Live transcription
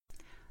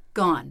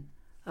Gone,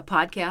 a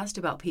podcast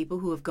about people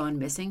who have gone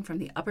missing from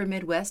the upper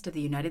Midwest of the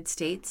United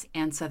States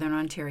and southern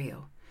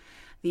Ontario.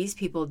 These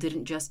people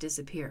didn't just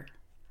disappear.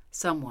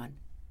 Someone,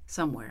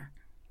 somewhere,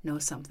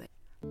 knows something.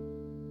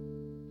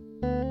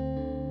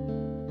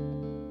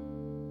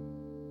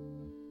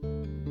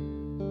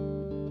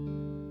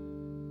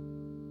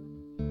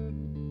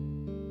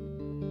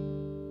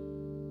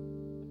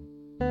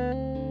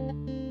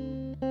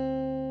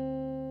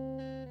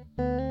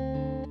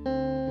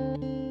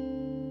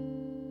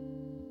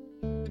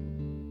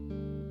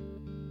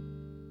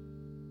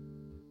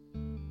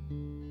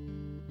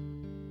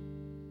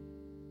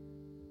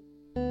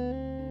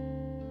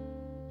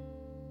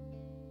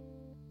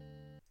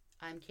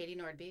 I'm Katie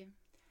Nordby.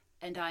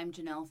 And I'm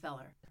Janelle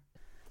Feller.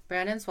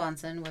 Brandon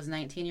Swanson was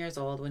 19 years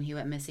old when he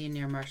went missing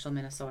near Marshall,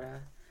 Minnesota.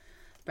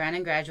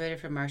 Brandon graduated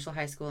from Marshall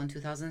High School in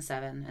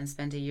 2007 and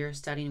spent a year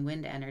studying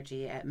wind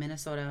energy at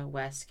Minnesota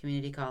West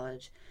Community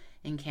College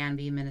in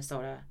Canby,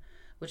 Minnesota,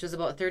 which was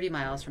about 30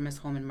 miles from his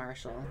home in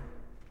Marshall.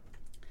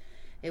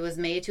 It was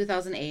May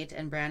 2008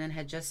 and Brandon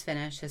had just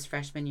finished his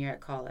freshman year at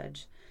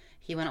college.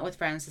 He went out with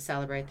friends to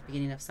celebrate the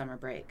beginning of summer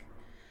break.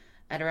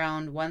 At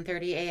around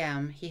 1:30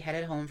 a.m., he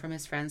headed home from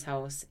his friend's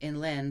house in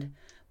Lind,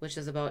 which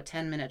is about a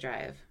 10-minute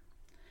drive.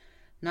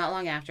 Not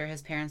long after,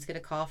 his parents get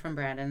a call from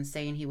Brandon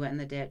saying he went in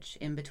the ditch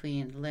in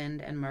between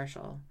Lind and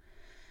Marshall.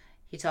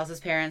 He tells his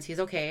parents he's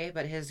okay,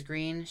 but his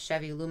green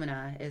Chevy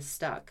Lumina is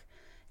stuck,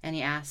 and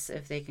he asks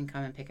if they can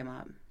come and pick him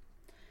up.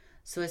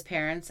 So his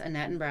parents,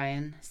 Annette and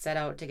Brian, set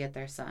out to get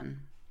their son.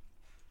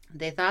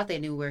 They thought they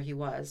knew where he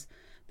was,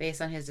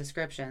 based on his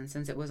description,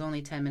 since it was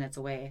only 10 minutes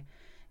away.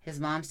 His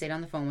mom stayed on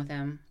the phone with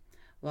him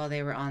while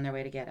they were on their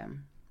way to get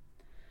him.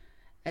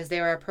 As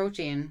they were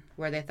approaching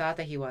where they thought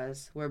that he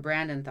was, where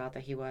Brandon thought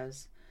that he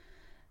was,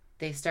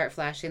 they start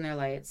flashing their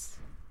lights,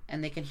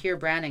 and they can hear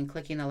Brandon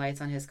clicking the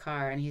lights on his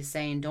car, and he's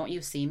saying, "Don't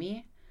you see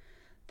me?"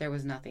 There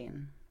was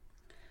nothing.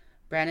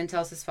 Brandon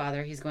tells his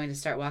father he's going to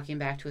start walking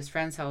back to his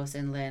friend's house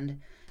in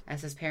Lind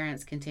as his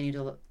parents continue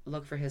to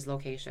look for his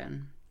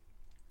location.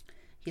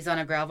 He's on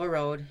a gravel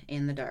road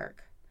in the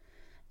dark.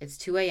 It's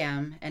 2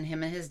 a.m., and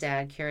him and his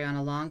dad carry on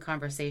a long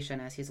conversation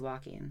as he's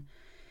walking.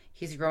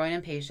 He's growing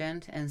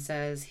impatient and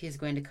says he's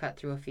going to cut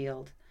through a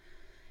field.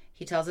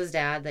 He tells his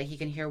dad that he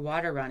can hear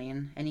water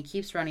running, and he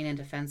keeps running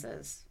into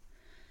fences.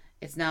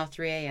 It's now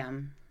 3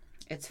 a.m.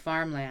 It's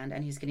farmland,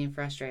 and he's getting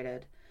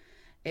frustrated.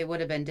 It would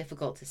have been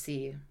difficult to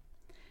see.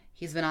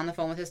 He's been on the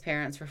phone with his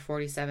parents for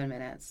 47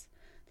 minutes.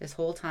 This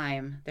whole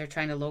time, they're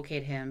trying to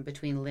locate him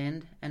between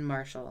Lind and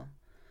Marshall.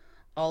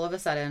 All of a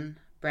sudden,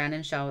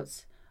 Brandon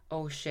shouts,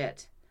 "Oh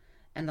shit,"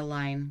 and the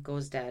line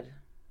goes dead.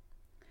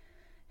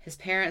 His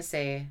parents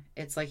say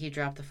it's like he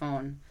dropped the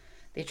phone.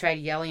 They tried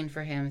yelling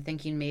for him,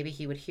 thinking maybe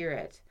he would hear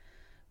it.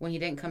 When he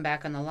didn't come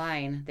back on the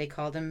line, they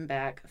called him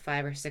back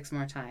 5 or 6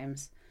 more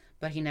times,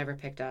 but he never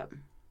picked up.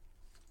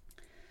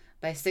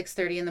 By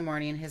 6:30 in the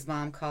morning, his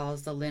mom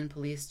calls the Lind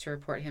police to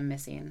report him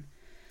missing.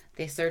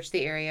 They searched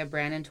the area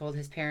Brandon told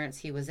his parents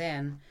he was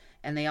in,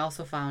 and they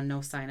also found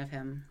no sign of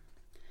him.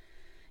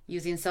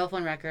 Using cell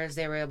phone records,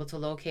 they were able to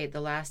locate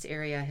the last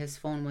area his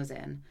phone was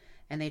in,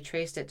 and they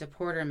traced it to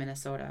Porter,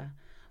 Minnesota,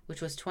 which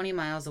was 20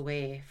 miles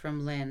away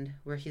from Lind,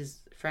 where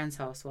his friend's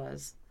house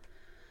was.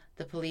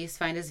 The police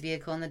find his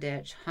vehicle in the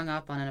ditch, hung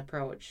up on an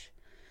approach.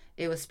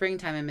 It was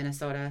springtime in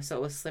Minnesota, so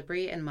it was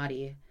slippery and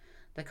muddy.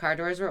 The car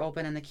doors were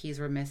open and the keys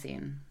were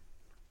missing.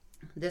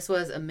 This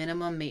was a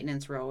minimum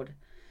maintenance road.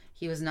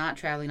 He was not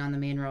traveling on the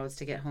main roads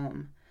to get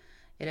home.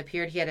 It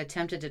appeared he had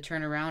attempted to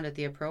turn around at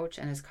the approach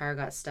and his car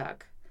got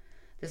stuck.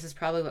 This is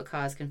probably what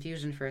caused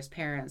confusion for his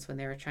parents when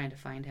they were trying to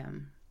find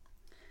him.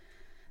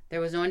 There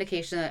was no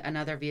indication that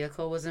another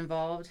vehicle was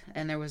involved,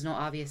 and there was no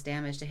obvious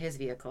damage to his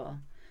vehicle.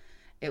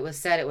 It was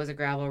said it was a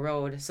gravel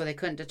road, so they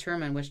couldn't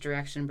determine which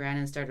direction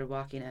Brandon started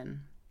walking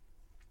in.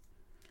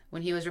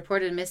 When he was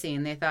reported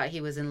missing, they thought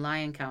he was in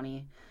Lyon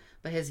County,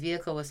 but his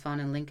vehicle was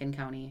found in Lincoln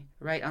County,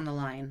 right on the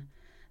line.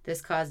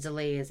 This caused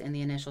delays in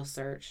the initial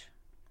search.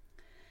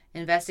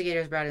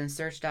 Investigators brought in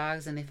search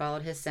dogs, and they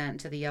followed his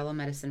scent to the Yellow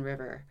Medicine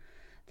River.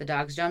 The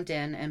dogs jumped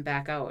in and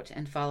back out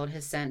and followed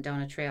his scent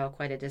down a trail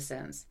quite a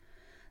distance.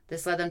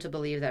 This led them to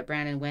believe that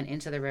Brandon went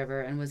into the river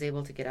and was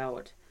able to get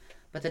out,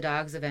 but the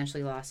dogs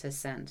eventually lost his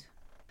scent.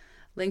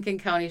 Lincoln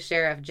County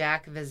Sheriff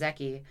Jack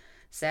Vizecki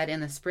said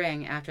in the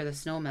spring, after the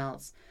snow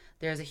melts,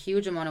 there is a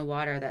huge amount of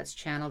water that's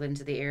channeled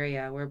into the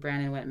area where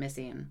Brandon went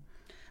missing.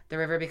 The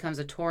river becomes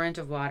a torrent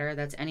of water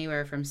that's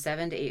anywhere from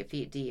 7 to 8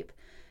 feet deep,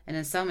 and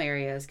in some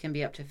areas can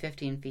be up to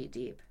 15 feet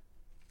deep.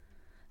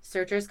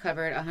 Searchers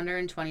covered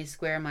 120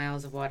 square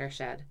miles of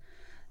watershed.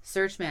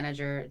 Search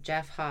manager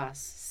Jeff Haas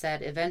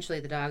said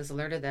eventually the dogs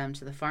alerted them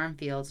to the farm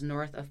fields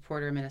north of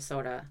Porter,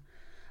 Minnesota.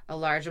 A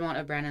large amount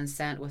of Brandon's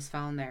scent was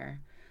found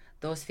there.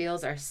 Those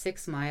fields are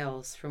 6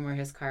 miles from where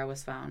his car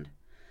was found.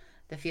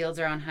 The fields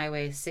are on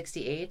Highway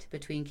 68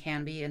 between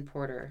Canby and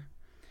Porter.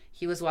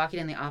 He was walking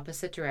in the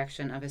opposite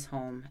direction of his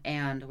home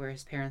and where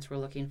his parents were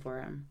looking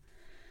for him.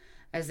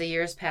 As the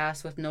years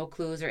passed with no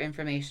clues or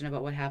information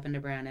about what happened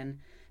to Brandon,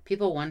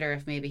 People wonder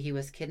if maybe he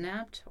was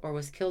kidnapped or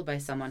was killed by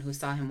someone who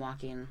saw him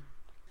walking.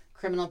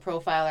 Criminal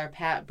profiler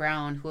Pat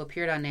Brown, who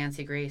appeared on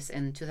Nancy Grace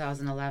in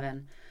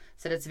 2011,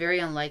 said it's very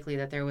unlikely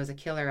that there was a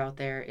killer out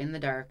there in the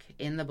dark,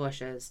 in the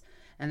bushes,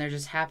 and there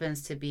just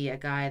happens to be a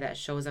guy that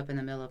shows up in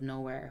the middle of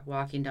nowhere,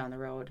 walking down the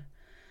road.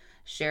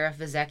 Sheriff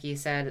Vizecki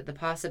said the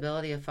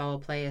possibility of foul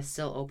play is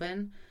still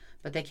open,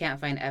 but they can't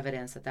find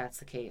evidence that that's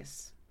the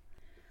case.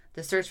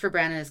 The search for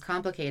Brandon is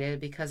complicated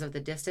because of the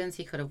distance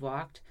he could have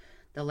walked,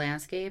 the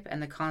landscape,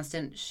 and the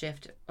constant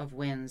shift of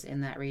winds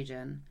in that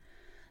region.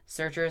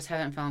 Searchers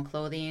haven't found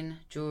clothing,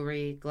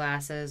 jewelry,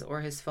 glasses,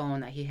 or his phone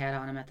that he had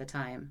on him at the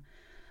time.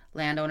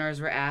 Landowners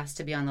were asked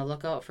to be on the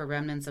lookout for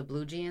remnants of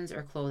blue jeans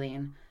or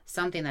clothing,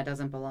 something that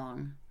doesn't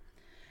belong.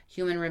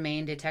 Human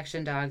remain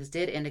detection dogs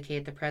did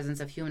indicate the presence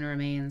of human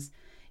remains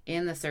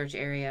in the search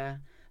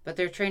area, but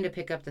they're trained to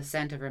pick up the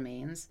scent of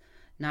remains,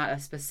 not a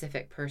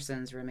specific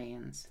person's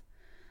remains.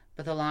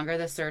 But the longer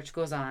the search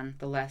goes on,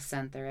 the less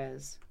scent there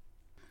is.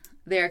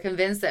 They are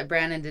convinced that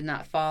Brandon did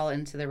not fall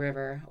into the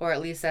river, or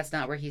at least that's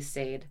not where he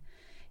stayed.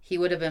 He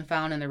would have been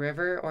found in the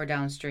river or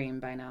downstream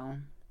by now.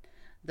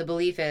 The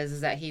belief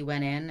is that he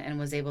went in and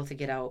was able to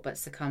get out but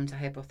succumbed to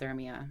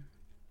hypothermia.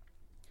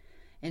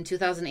 In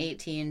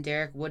 2018,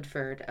 Derek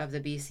Woodford of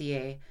the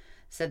BCA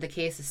said the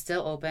case is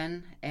still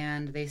open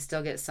and they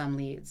still get some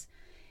leads.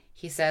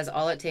 He says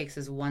all it takes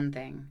is one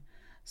thing,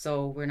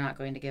 so we're not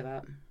going to give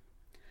up.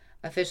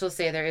 Officials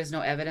say there is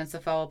no evidence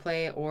of foul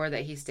play or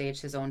that he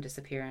staged his own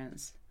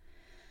disappearance.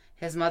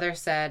 His mother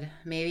said,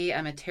 "Maybe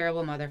I'm a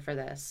terrible mother for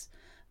this,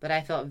 but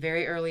I felt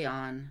very early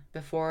on,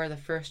 before the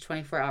first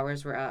 24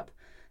 hours were up,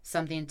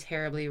 something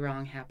terribly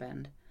wrong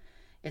happened.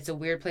 It's a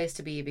weird place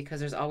to be because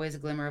there's always a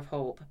glimmer of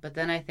hope, but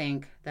then I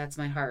think, that's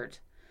my heart.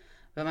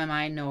 But my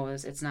mind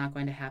knows it's not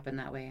going to happen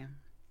that way."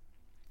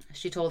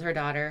 She told her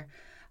daughter,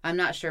 "I'm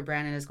not sure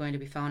Brandon is going to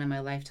be found in my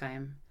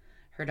lifetime."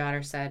 Her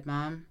daughter said,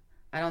 "Mom,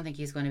 I don't think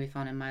he's going to be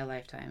found in my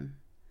lifetime."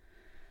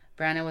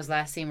 Brandon was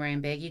last seen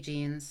wearing baggy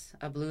jeans,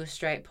 a blue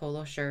striped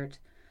polo shirt,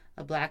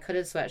 a black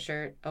hooded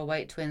sweatshirt, a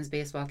white Twins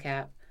baseball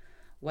cap,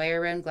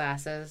 wire-rimmed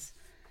glasses,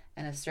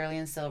 and a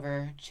sterling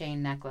silver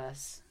chain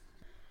necklace.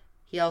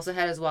 He also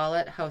had his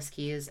wallet, house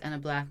keys, and a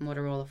black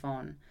Motorola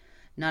phone,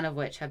 none of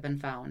which have been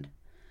found.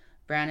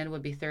 Brandon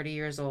would be 30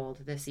 years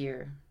old this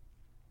year.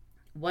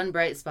 One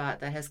bright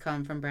spot that has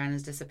come from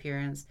Brandon's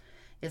disappearance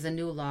is a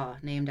new law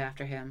named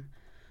after him.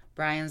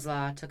 Bryan's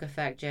Law took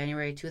effect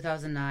January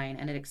 2009,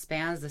 and it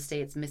expands the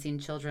state's missing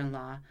children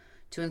law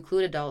to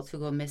include adults who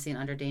go missing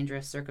under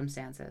dangerous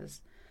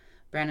circumstances.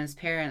 Brandon's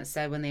parents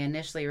said when they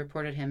initially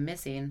reported him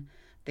missing,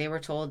 they were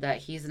told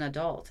that he's an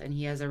adult and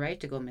he has a right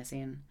to go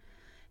missing.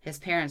 His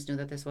parents knew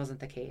that this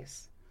wasn't the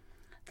case.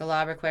 The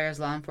law requires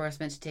law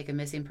enforcement to take a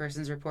missing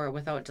persons report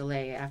without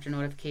delay after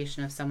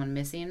notification of someone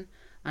missing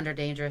under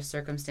dangerous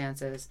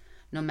circumstances,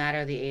 no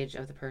matter the age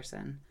of the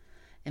person.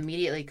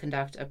 Immediately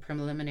conduct a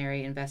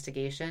preliminary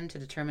investigation to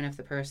determine if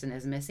the person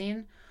is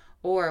missing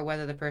or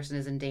whether the person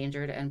is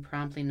endangered, and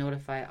promptly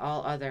notify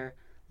all other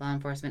law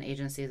enforcement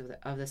agencies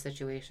of the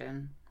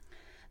situation.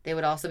 They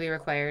would also be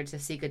required to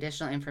seek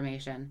additional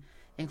information,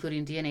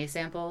 including DNA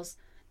samples,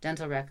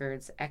 dental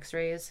records,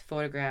 x-rays,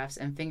 photographs,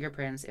 and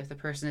fingerprints if the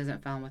person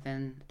isn't found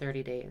within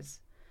 30 days.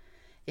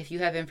 If you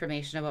have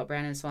information about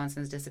Brandon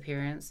Swanson's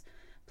disappearance,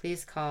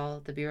 please call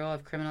the Bureau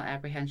of Criminal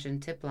Apprehension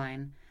tip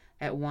line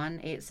at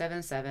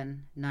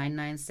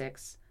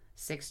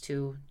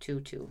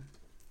 1-877-996-6222.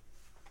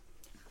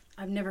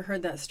 I've never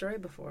heard that story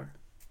before.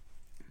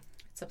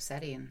 It's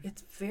upsetting.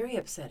 It's very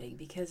upsetting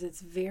because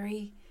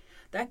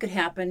that could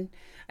happen.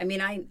 I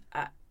mean,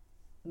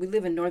 we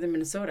live in northern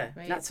Minnesota,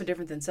 right. Not so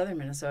different than southern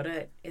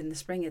Minnesota. In the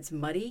spring, it's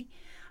muddy.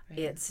 Right.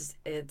 It's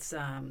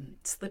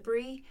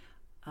slippery.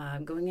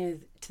 Going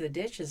into the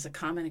ditch is a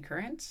common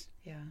occurrence.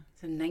 Yeah.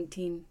 It's a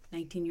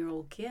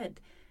 19-year-old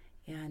kid.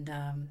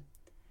 And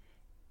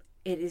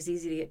it is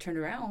easy to get turned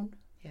around.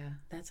 Yeah.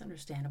 That's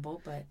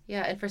understandable, but...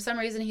 Yeah, and for some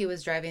reason he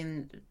was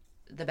driving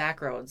the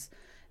back roads,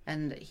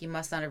 and he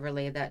must not have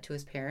relayed that to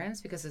his parents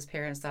because his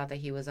parents thought that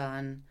he was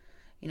on,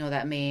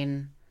 the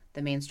main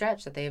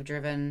stretch that they have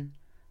driven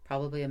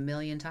probably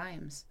 1,000,000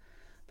 times.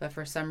 But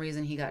for some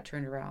reason he got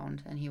turned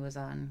around and he was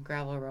on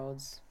gravel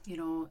roads.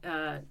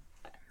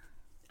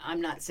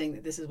 I'm not saying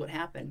that this is what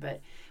happened,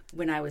 but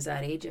when I was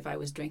that age, if I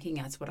was drinking,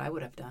 that's what I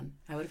would have done.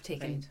 I would have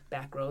taken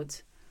back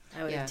roads.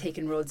 I would have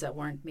taken roads that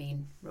weren't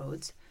main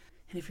roads.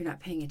 And if you're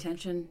not paying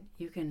attention,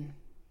 you can,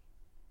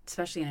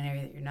 especially in an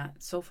area that you're not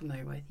so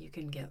familiar with, you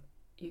can get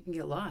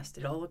lost.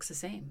 It all looks the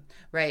same.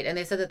 Right. And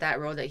they said that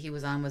road that he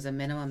was on was a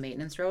minimum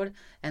maintenance road,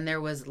 and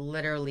there was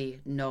literally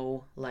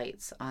no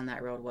lights on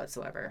that road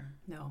whatsoever.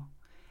 No.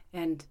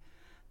 And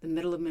the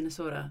middle of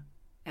Minnesota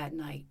at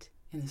night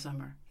in the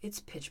summer, it's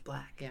pitch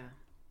black. Yeah.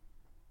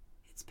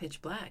 It's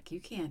pitch black.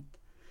 You can't,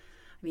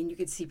 you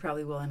could see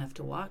probably well enough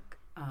to walk,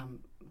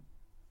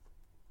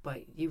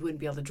 but you wouldn't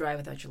be able to drive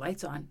without your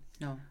lights on.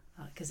 No.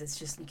 Because it's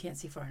just, you can't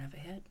see far enough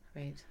ahead.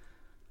 Right.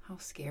 How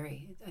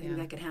scary. I think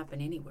that could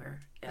happen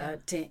anywhere,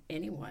 to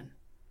anyone.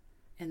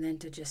 and then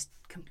to just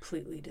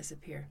completely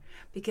disappear.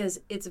 Because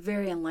it's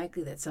very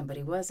unlikely that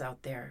somebody was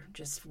out there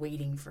just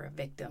waiting for a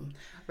victim.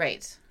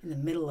 Right. In the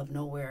middle of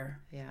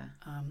nowhere. Yeah.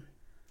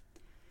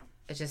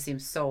 It just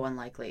seems so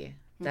unlikely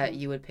that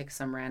you would pick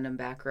some random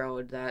back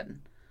road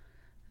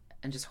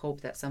and just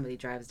hope that somebody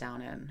drives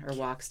down it or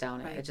walks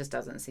down it. Right. It just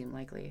doesn't seem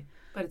likely.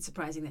 But it's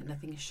surprising that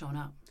nothing has shown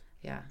up.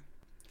 Yeah.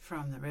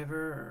 From the river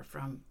or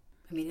from...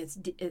 I mean,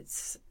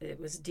 it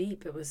was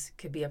deep.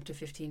 Could be up to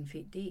 15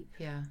 feet deep.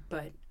 Yeah.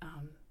 But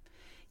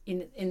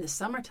in the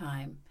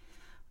summertime,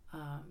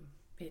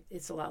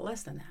 it's a lot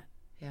less than that.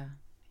 Yeah.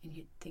 And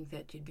you'd think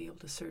that you'd be able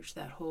to search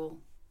that whole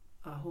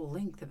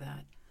length of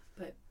that.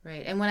 But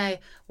right. And when I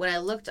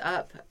looked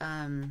up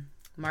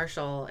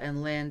Marshall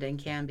and Lind and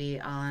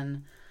Canby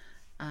on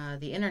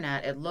the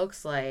internet, it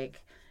looks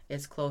like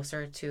it's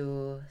closer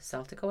to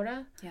South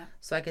Dakota. Yeah.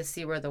 So I could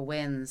see where the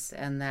winds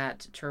and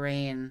that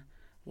terrain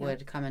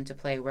would come into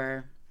play,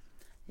 where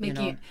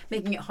making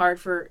it hard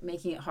for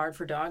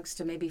dogs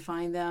to maybe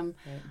find them.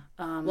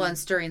 Right. And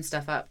stirring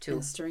stuff up too.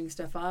 And stirring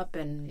stuff up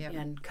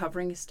and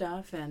covering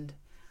stuff and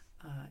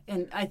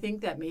I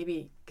think that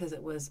maybe because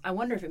it was. I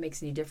wonder if it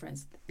makes any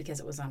difference because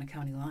it was on a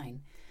county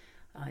line.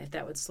 If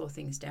that would slow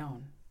things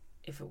down,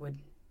 if it would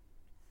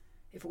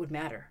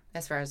matter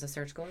as far as the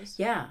search goes.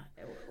 Yeah.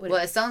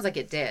 It sounds like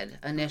it did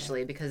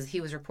initially because he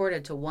was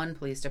reported to one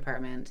police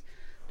department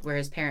where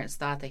his parents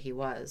thought that he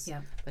was.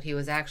 Yeah. But he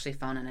was actually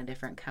found in a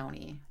different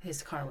county.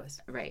 His car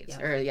was. Right.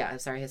 Yeah.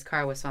 His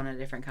car was found in a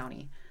different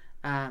county.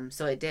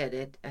 So it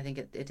did. I think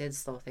it did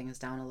slow things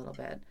down a little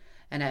bit.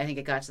 And I think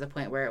it got to the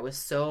point where it was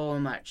so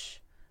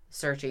much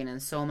searching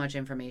and so much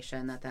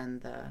information that then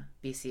the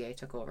BCA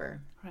took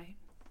over. Right.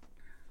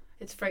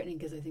 It's frightening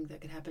because I think that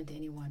could happen to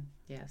anyone.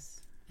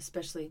 Yes.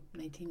 Especially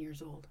 19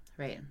 years old.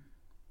 Right.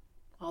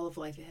 All of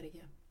life ahead of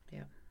you.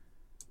 Yeah.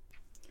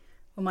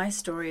 Well, my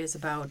story is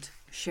about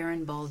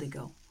Sharon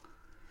Baldeagle.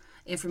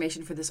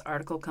 Information for this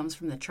article comes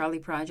from the Charlie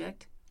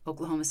Project,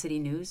 Oklahoma City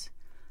News,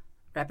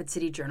 Rapid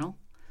City Journal,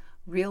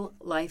 Real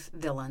Life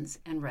Villains,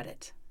 and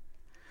Reddit.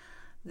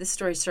 This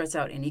story starts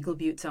out in Eagle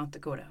Butte, South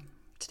Dakota.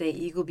 Today,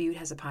 Eagle Butte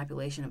has a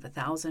population of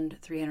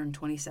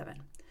 1,327.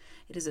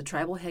 It is a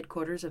tribal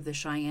headquarters of the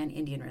Cheyenne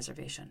Indian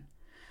Reservation.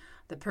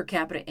 The per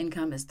capita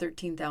income is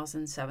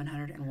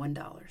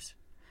 $13,701.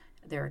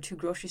 There are 2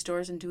 grocery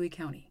stores in Dewey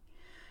County.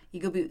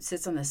 Eagle Butte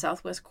sits on the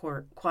southwest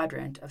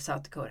quadrant of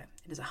South Dakota.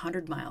 It is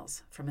 100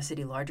 miles from a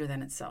city larger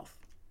than itself.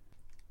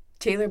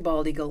 Taylor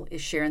Baldeagle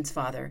is Sharon's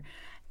father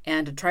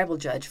and a tribal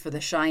judge for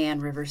the Cheyenne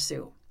River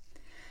Sioux.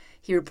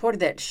 He reported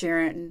that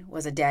Sharon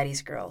was a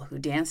daddy's girl who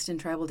danced in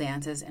tribal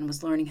dances and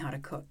was learning how to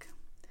cook.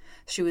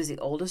 She was the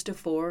oldest of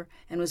 4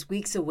 and was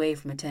weeks away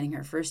from attending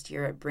her first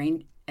year at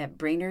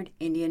Brainerd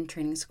Indian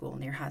Training School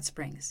near Hot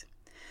Springs.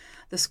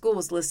 The school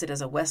was listed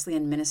as a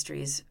Wesleyan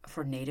Ministries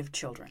for Native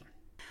Children.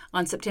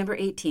 On September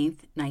 18,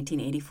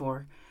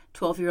 1984,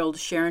 12-year-old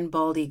Sharon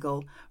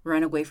Baldeagle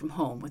ran away from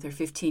home with her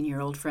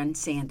 15-year-old friend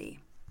Sandy.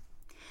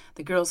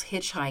 The girls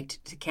hitchhiked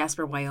to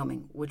Casper,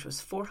 Wyoming, which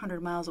was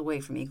 400 miles away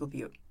from Eagle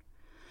Butte.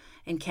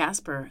 In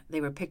Casper, they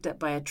were picked up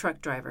by a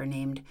truck driver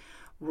named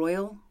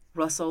Royal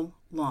Russell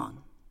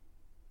Long.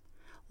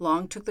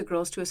 Long took the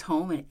girls to his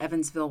home in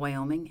Evansville,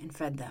 Wyoming, and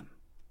fed them.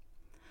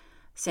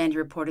 Sandy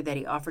reported that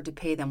he offered to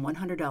pay them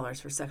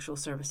 $100 for sexual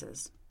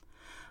services.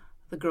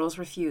 The girls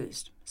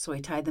refused, so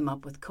he tied them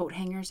up with coat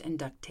hangers and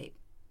duct tape.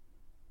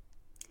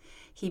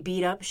 He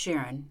beat up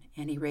Sharon,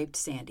 and he raped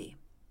Sandy.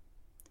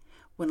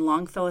 When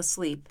Long fell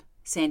asleep,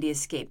 Sandy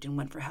escaped and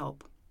went for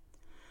help.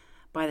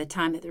 By the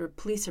time that the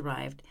police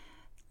arrived,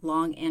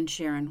 Long and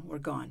Sharon were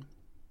gone.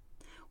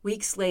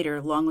 Weeks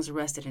later, Long was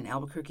arrested in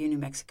Albuquerque, New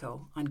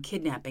Mexico, on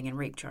kidnapping and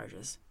rape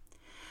charges.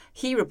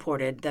 He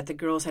reported that the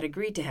girls had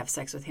agreed to have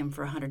sex with him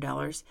for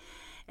 $100,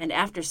 and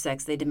after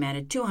sex they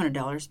demanded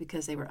 $200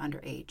 because they were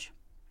underage.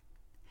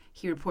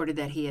 He reported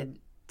that he had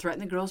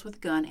threatened the girls with a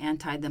gun and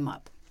tied them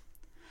up.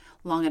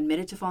 Long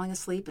admitted to falling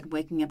asleep and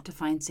waking up to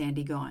find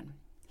Sandy gone.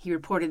 He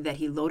reported that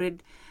he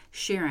loaded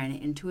Sharon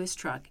into his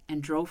truck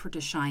and drove her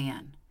to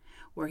Cheyenne,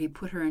 where he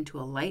put her into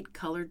a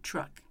light-colored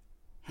truck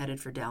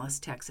headed for Dallas,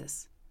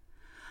 Texas.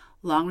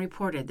 Long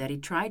reported that he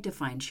tried to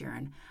find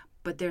Sharon,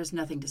 but there's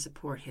nothing to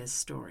support his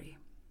story.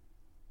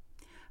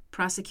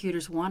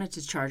 Prosecutors wanted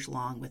to charge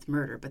Long with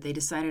murder, but they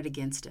decided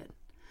against it.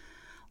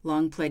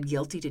 Long pled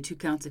guilty to 2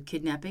 counts of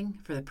kidnapping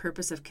for the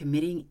purpose of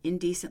committing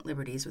indecent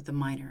liberties with a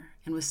minor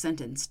and was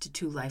sentenced to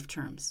 2 life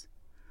terms.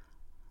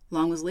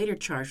 Long was later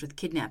charged with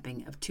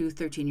kidnapping of 2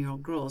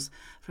 13-year-old girls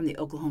from the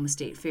Oklahoma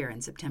State Fair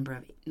in September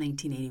of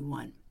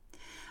 1981.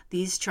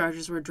 These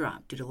charges were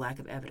dropped due to lack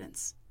of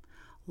evidence.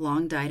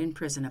 Long died in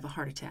prison of a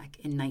heart attack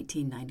in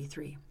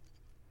 1993.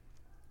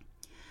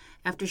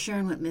 After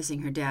Sharon went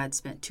missing, her dad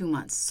spent 2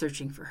 months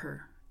searching for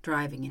her,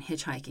 driving and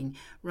hitchhiking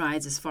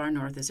rides as far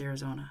north as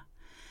Arizona.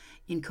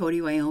 In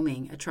Cody,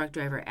 Wyoming, a truck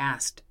driver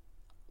asked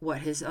what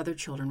his other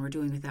children were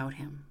doing without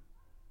him.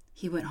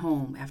 He went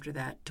home after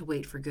that to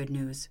wait for good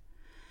news.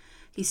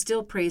 He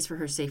still prays for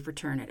her safe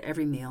return at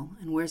every meal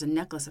and wears a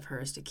necklace of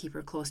hers to keep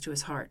her close to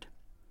his heart.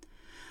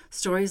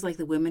 Stories like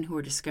the women who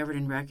were discovered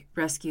and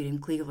rescued in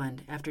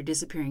Cleveland after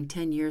disappearing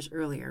 10 years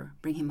earlier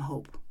bring him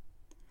hope.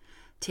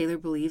 Taylor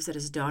believes that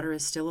his daughter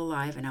is still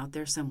alive and out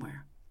there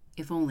somewhere,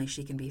 if only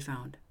she can be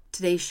found.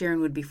 Today, Sharon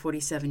would be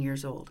 47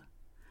 years old.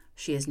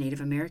 She is Native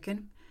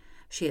American.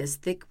 She has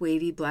thick,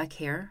 wavy black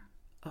hair,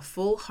 a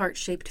full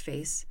heart-shaped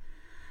face,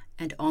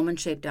 and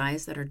almond-shaped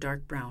eyes that are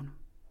dark brown.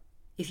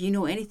 If you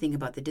know anything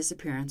about the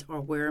disappearance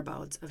or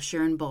whereabouts of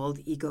Sharon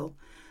Baldeagle,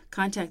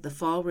 contact the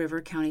Fall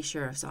River County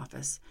Sheriff's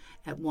Office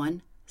at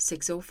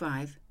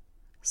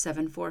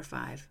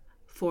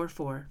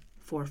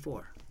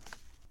 1-605-745-4444.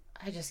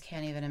 I just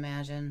can't even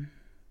imagine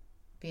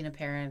being a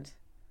parent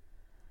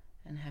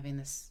and having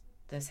this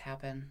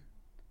happen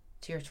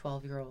to your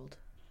 12-year-old.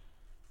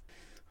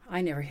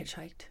 I never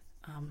hitchhiked,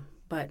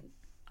 but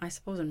I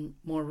suppose in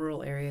more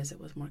rural areas it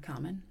was more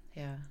common.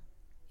 Yeah.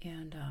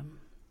 And,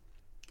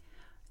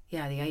 the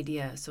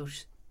idea, so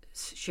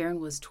Sharon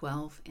was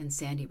 12 and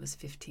Sandy was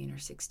 15 or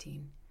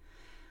 16.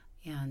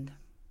 And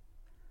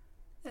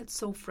that's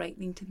so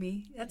frightening to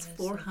me. That's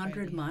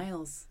 400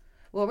 miles.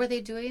 What were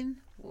they doing?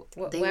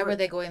 Why were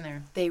they going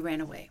there? They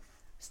ran away.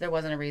 So there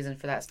wasn't a reason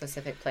for that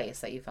specific place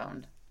that you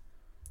found?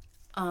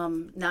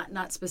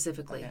 Not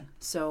specifically. Okay.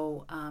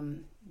 So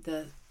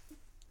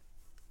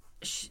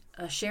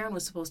Sharon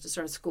was supposed to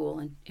start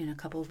school in a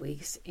couple of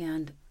weeks,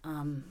 and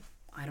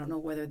I don't know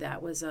whether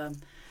that was a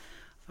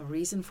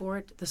reason for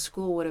it. The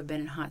school would have been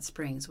in Hot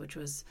Springs, which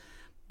was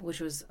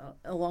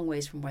a long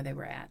ways from where they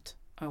were at,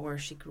 or where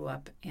she grew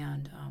up,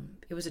 and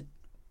it was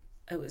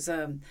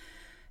a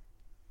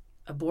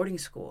boarding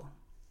school.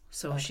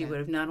 So she would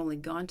have not only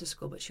gone to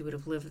school, but she would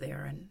have lived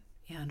there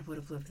and would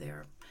have lived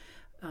there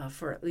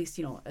for at least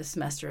a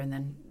semester, and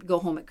then go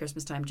home at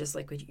Christmas time, just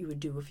like what you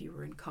would do if you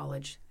were in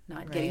college,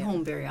 not getting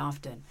home very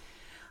often.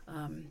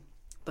 And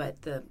I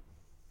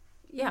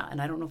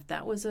don't know if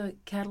that was a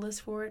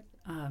catalyst for it.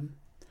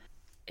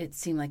 It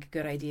seemed like a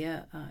good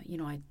idea.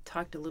 I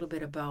talked a little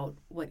bit about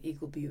what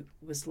Eagle Butte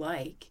was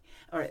like,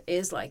 or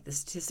is like, the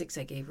statistics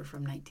I gave her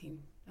from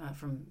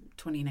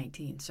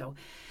 2019. So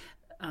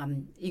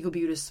Eagle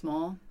Butte is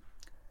small,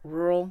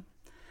 rural.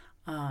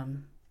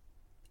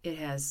 It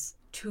has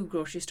 2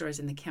 grocery stores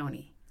in the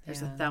county.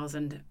 There's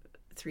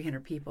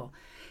 1,300 people.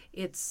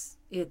 It's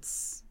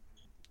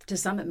to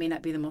some, it may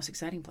not be the most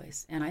exciting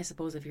place. And I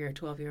suppose if you're a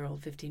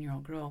 12-year-old,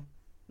 15-year-old girl,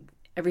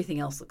 everything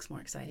else looks more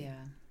exciting.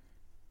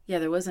 Yeah,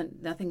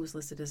 nothing was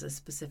listed as a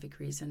specific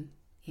reason.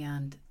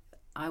 And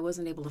I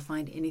wasn't able to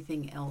find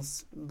anything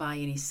else by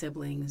any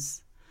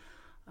siblings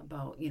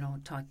about,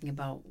 talking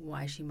about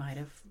why she might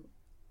have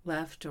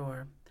left,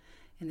 and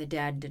the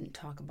dad didn't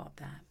talk about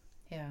that.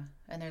 Yeah,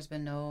 and there's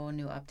been no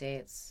new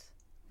updates.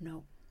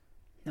 No.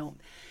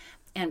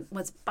 And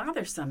what's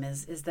bothersome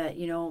is that,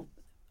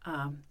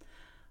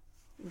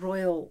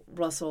 Royal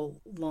Russell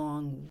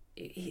Long,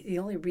 the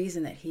only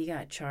reason that he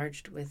got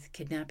charged with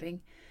kidnapping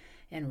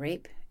and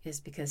rape is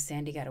because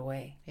Sandy got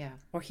away. Yeah.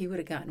 Or he would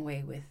have gotten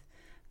away with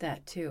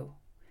that too.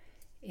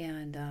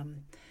 And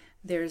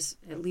there's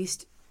at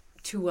least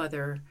 2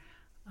 other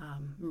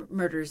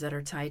murders that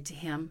are tied to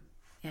him,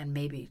 and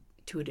maybe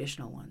 2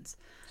 additional ones.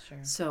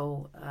 Sure.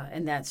 So,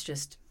 and that's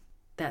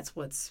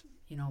what's,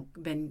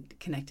 been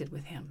connected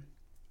with him.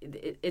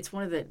 It's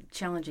one of the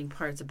challenging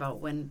parts about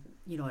when,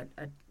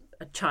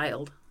 a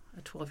child,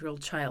 a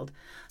 12-year-old child,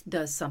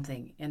 does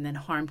something and then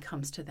harm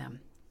comes to them.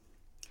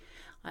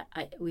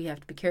 We have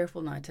to be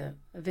careful not to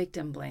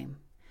victim blame.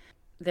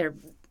 The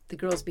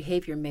girl's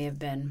behavior may have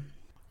been,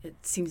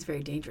 it seems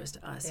very dangerous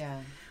to us.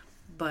 Yeah.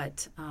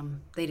 But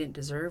they didn't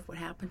deserve what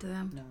happened to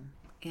them. No.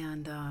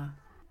 And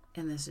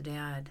this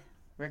dad,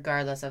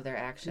 regardless of their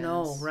actions.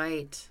 No,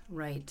 right.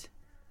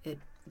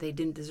 They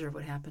didn't deserve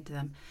what happened to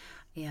them,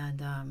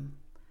 and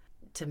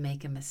to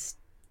make a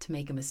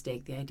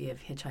mistake, the idea of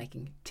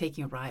hitchhiking,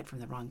 taking a ride from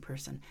the wrong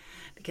person,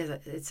 because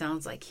it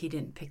sounds like he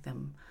didn't pick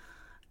them.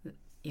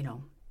 They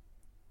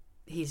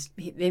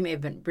may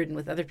have been ridden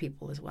with other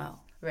people as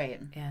well. Right.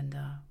 And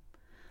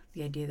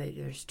the idea that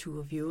there's 2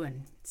 of you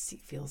and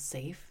feel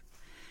safe,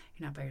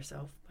 you're not by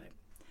yourself. But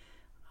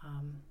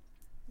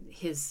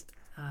his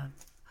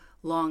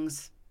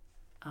Long's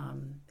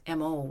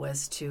MO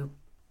was to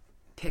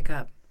pick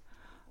up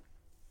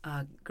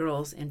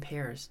girls in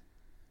pairs,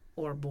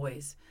 or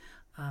boys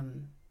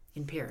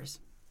in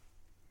pairs,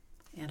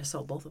 and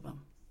assault both of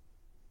them,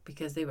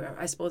 because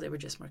I suppose they were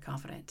just more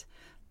confident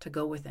to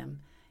go with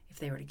them if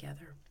they were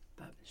together.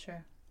 But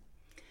sure,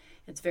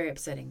 it's very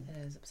upsetting. It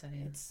is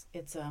upsetting.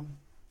 It's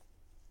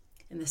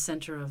in the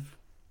center of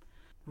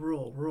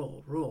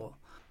rural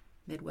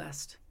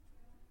Midwest,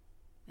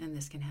 and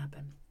this can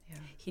happen. Yeah.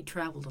 He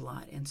traveled a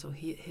lot, and so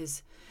he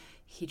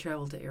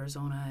traveled to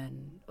Arizona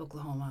and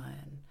Oklahoma,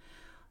 and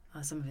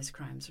some of his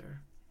crimes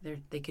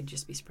they could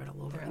just be spread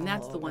all over. And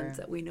that's the ones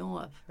that we know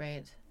of.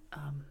 Right.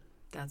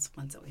 That's the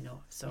ones that we know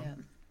of. So yeah.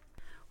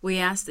 We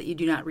ask that you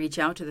do not reach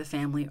out to the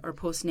family or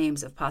post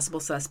names of possible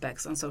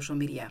suspects on social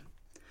media.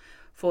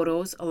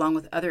 Photos, along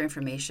with other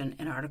information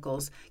and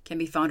articles, can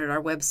be found at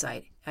our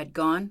website at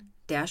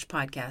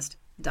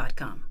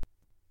gone-podcast.com.